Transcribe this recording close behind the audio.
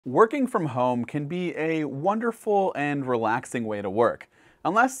Working from home can be a wonderful and relaxing way to work,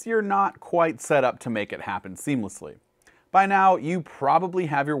 unless you're not quite set up to make it happen seamlessly. By now, you probably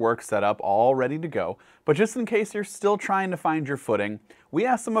have your work set up all ready to go, but just in case you're still trying to find your footing, we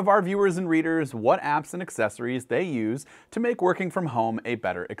asked some of our viewers and readers what apps and accessories they use to make working from home a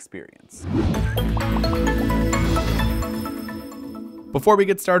better experience. Before we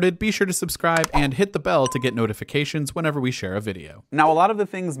get started, be sure to subscribe and hit the bell to get notifications whenever we share a video. Now, a lot of the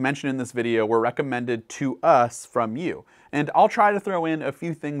things mentioned in this video were recommended to us from you, and I'll try to throw in a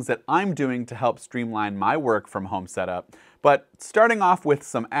few things that I'm doing to help streamline my work from home setup. But starting off with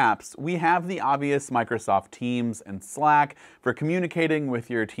some apps, we have the obvious Microsoft Teams and Slack for communicating with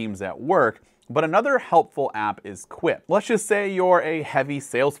your teams at work, but another helpful app is Quip. Let's just say you're a heavy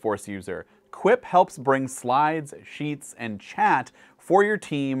Salesforce user. Quip helps bring slides, sheets, and chat for your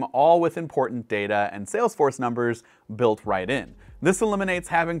team, all with important data and Salesforce numbers built right in. This eliminates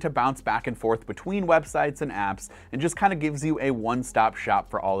having to bounce back and forth between websites and apps and just kind of gives you a one-stop shop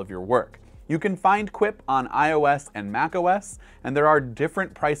for all of your work. You can find Quip on iOS and macOS, and there are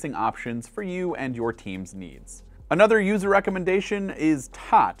different pricing options for you and your team's needs. Another user recommendation is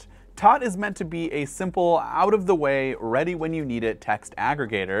Tot. Tot is meant to be a simple, out-of-the-way, ready-when-you-need-it text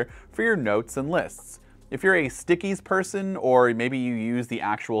aggregator for your notes and lists. If you're a Stickies person, or maybe you use the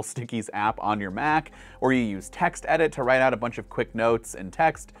actual Stickies app on your Mac, or you use TextEdit to write out a bunch of quick notes and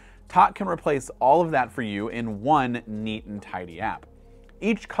text, Tot can replace all of that for you in one neat and tidy app.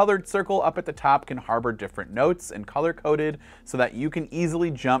 Each colored circle up at the top can harbor different notes and color-coded so that you can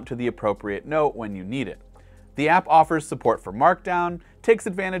easily jump to the appropriate note when you need it. The app offers support for Markdown, takes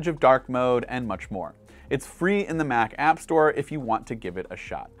advantage of dark mode, and much more. It's free in the Mac App Store if you want to give it a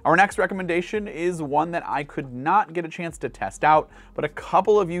shot. Our next recommendation is one that I could not get a chance to test out, but a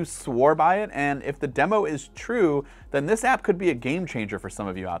couple of you swore by it, and if the demo is true, then this app could be a game changer for some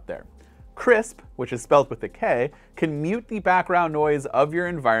of you out there. Crisp, which is spelled with a K, can mute the background noise of your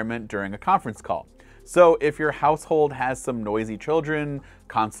environment during a conference call. So if your household has some noisy children,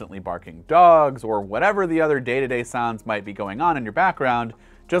 constantly barking dogs, or whatever the other day-to-day sounds might be going on in your background,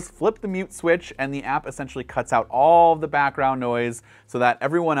 just flip the mute switch and the app essentially cuts out all of the background noise so that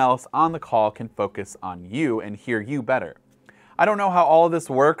everyone else on the call can focus on you and hear you better. I don't know how all of this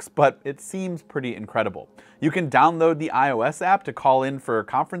works, but it seems pretty incredible. You can download the iOS app to call in for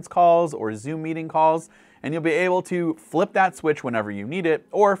conference calls or Zoom meeting calls, and you'll be able to flip that switch whenever you need it,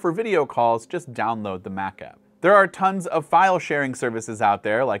 or for video calls, just download the Mac app. There are tons of file sharing services out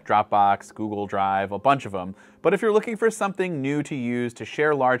there like Dropbox, Google Drive, a bunch of them, but if you're looking for something new to use to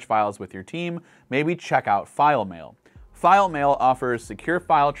share large files with your team, maybe check out FileMail. FileMail offers secure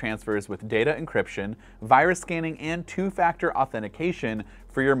file transfers with data encryption, virus scanning, and two-factor authentication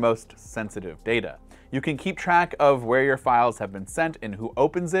for your most sensitive data. You can keep track of where your files have been sent and who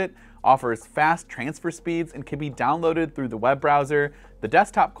opens it, offers fast transfer speeds, and can be downloaded through the web browser, the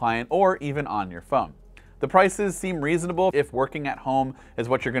desktop client, or even on your phone. The prices seem reasonable if working at home is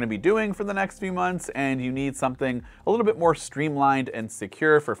what you're going to be doing for the next few months and you need something a little bit more streamlined and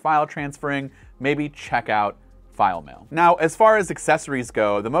secure for file transferring. Maybe check out FileMail. Now, as far as accessories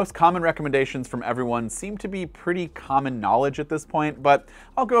go, the most common recommendations from everyone seem to be pretty common knowledge at this point, but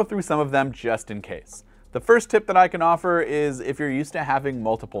I'll go through some of them just in case. The first tip that I can offer is if you're used to having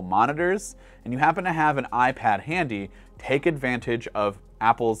multiple monitors and you happen to have an iPad handy, take advantage of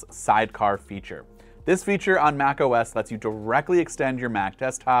Apple's Sidecar feature. This feature on macOS lets you directly extend your Mac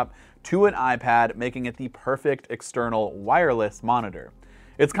desktop to an iPad, making it the perfect external wireless monitor.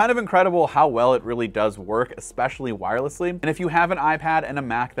 It's kind of incredible how well it really does work, especially wirelessly, and if you have an iPad and a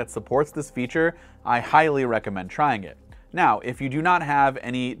Mac that supports this feature, I highly recommend trying it. Now, if you do not have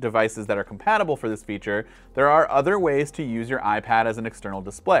any devices that are compatible for this feature, there are other ways to use your iPad as an external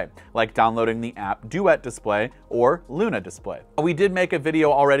display, like downloading the app Duet Display or Luna Display. We did make a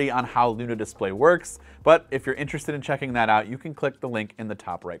video already on how Luna Display works, but if you're interested in checking that out, you can click the link in the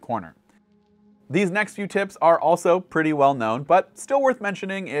top right corner. These next few tips are also pretty well known, but still worth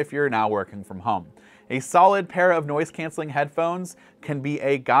mentioning if you're now working from home. A solid pair of noise-canceling headphones can be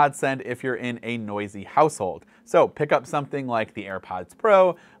a godsend if you're in a noisy household. So pick up something like the AirPods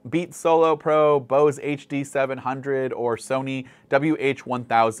Pro, Beats Solo Pro, Bose HD700, or Sony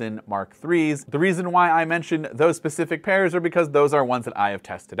WH-1000 Mark IIIs. The reason why I mention those specific pairs are because those are ones that I have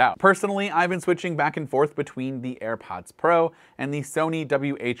tested out. Personally, I've been switching back and forth between the AirPods Pro and the Sony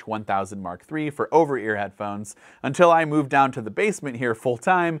WH-1000 Mark III for over-ear headphones until I moved down to the basement here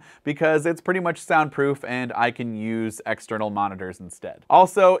full-time because it's pretty much soundproof and I can use external monitors instead.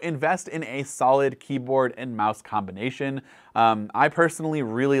 Also, invest in a solid keyboard and mouse combination. I personally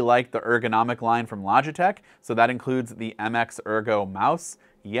really like the ergonomic line from Logitech, so that includes the MX Ergo mouse.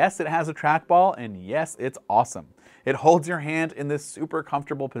 Yes, it has a trackball, and yes, it's awesome. It holds your hand in this super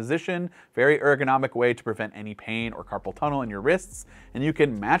comfortable position, very ergonomic way to prevent any pain or carpal tunnel in your wrists, and you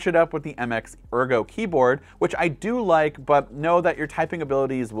can match it up with the MX Ergo keyboard, which I do like, but know that your typing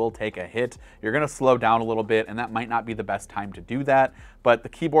abilities will take a hit. You're gonna slow down a little bit, and that might not be the best time to do that, but the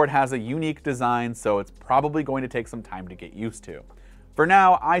keyboard has a unique design, so it's probably going to take some time to get used to. For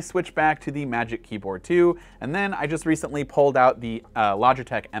now, I switched back to the Magic Keyboard 2, and then I just recently pulled out the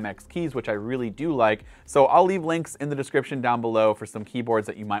Logitech MX keys, which I really do like, so I'll leave links in the description down below for some keyboards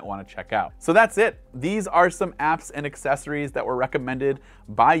that you might want to check out. So that's it. These are some apps and accessories that were recommended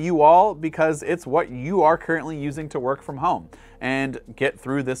by you all because it's what you are currently using to work from home and get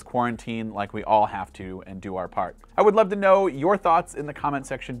through this quarantine like we all have to and do our part. I would love to know your thoughts in the comment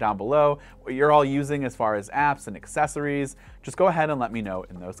section down below, what you're all using as far as apps and accessories. Just go ahead and let me know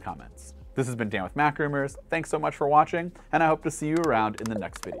in those comments. This has been Dan with MacRumors. Thanks so much for watching, and I hope to see you around in the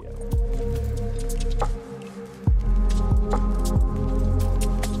next video.